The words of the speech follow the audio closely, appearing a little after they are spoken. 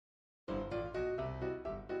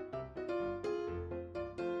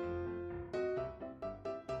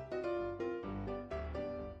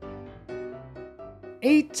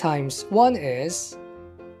8 times 1 is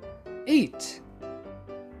 8.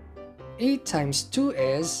 8 times 2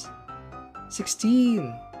 is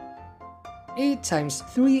 16. 8 times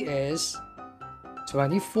 3 is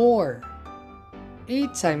 24.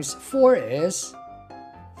 8 times 4 is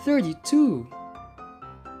 32.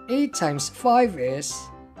 8 times 5 is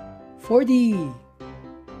 40.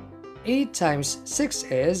 8 times 6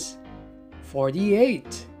 is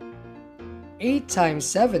 48. 8 times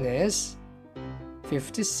 7 is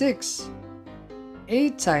 56.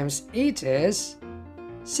 8 times 8 is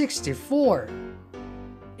 64.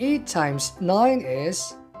 8 times 9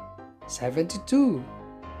 is 72.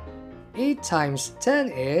 8 times 10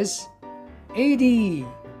 is 80.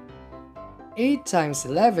 8 times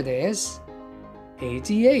 11 is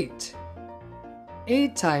 88.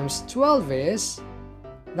 8 times 12 is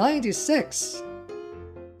 96.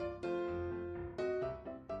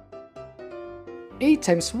 8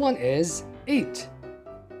 times 1 is 8.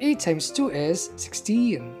 8 times 2 is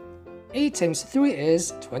 16. 8 times 3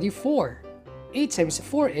 is 24. 8 times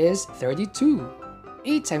 4 is 32.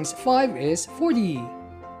 8 times 5 is 40.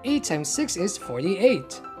 8 times 6 is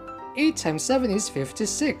 48. 8 times 7 is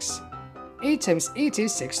 56. 8 times 8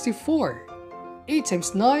 is 64. 8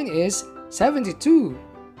 times 9 is 72.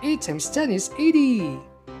 8 times 10 is 80.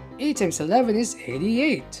 8 times 11 is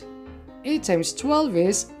 88. 8 times 12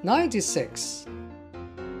 is 96.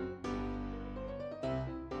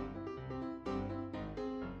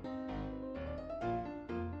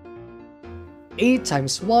 8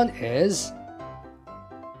 times 1 is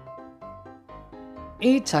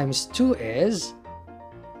 8 times 2 is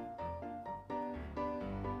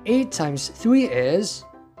 8 times 3 is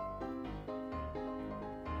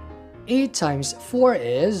 8 times 4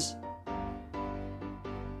 is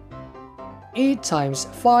 8 times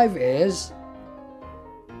 5 is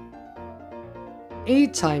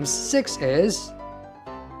 8 times 6 is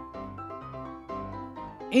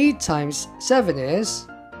 8 times 7 is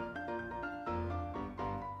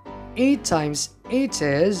 8 times 8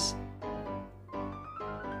 is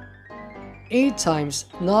 8 times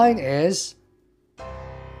 9 is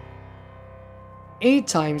 8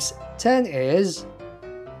 times 10 is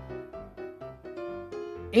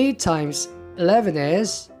 8 times 11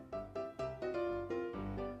 is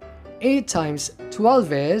 8 times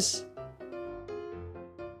 12 is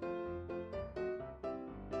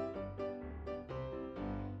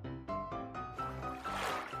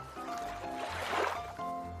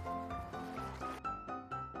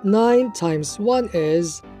 9 times 1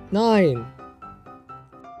 is 9.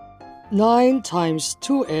 9 times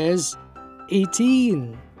 2 is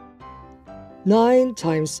 18. 9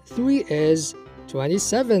 times 3 is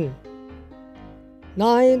 27.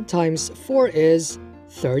 9 times 4 is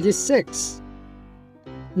 36.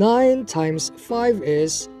 9 times 5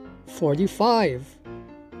 is 45.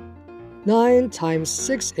 9 times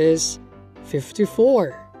 6 is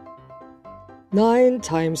 54. 9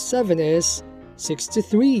 times 7 is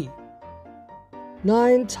 63.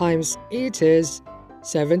 9 times 8 is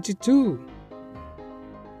 72.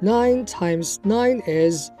 9 times 9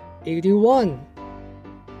 is 81.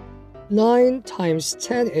 9 times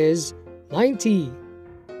 10 is 90.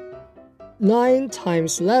 9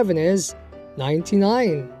 times 11 is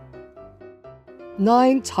 99.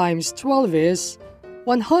 9 times 12 is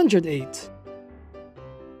 108.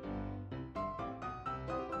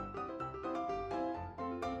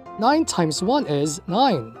 9 times 1 is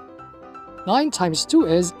 9. 9 times 2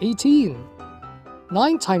 is 18.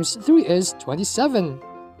 9 times 3 is 27.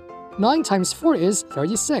 9 times 4 is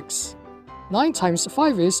 36. 9 times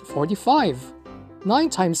 5 is 45. 9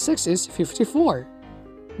 times 6 is 54.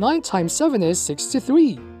 9 times 7 is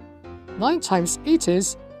 63. 9 times 8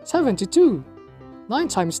 is 72. 9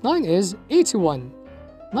 times 9 is 81.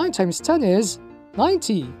 9 times 10 is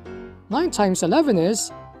 90. 9 times 11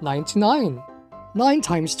 is 99. 9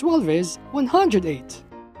 times 12 is 108.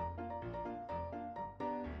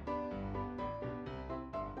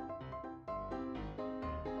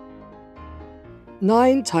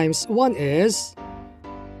 Nine times 1 is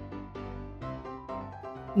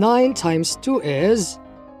 9 times 2 is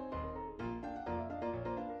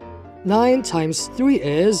 9 times 3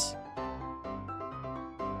 is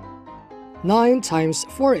 9 times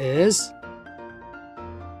 4 is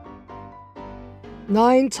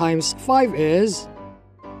 9 times 5 is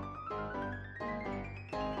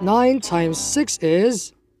 9 times 6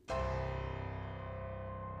 is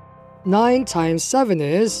 9 times 7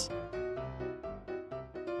 is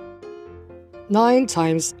 9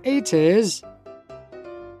 times 8 is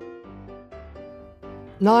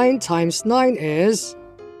 9 times 9 is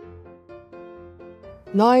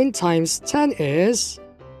 9 times 10 is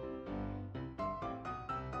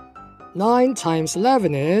 9 times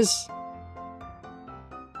 11 is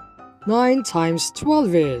 9 times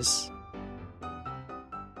 12 is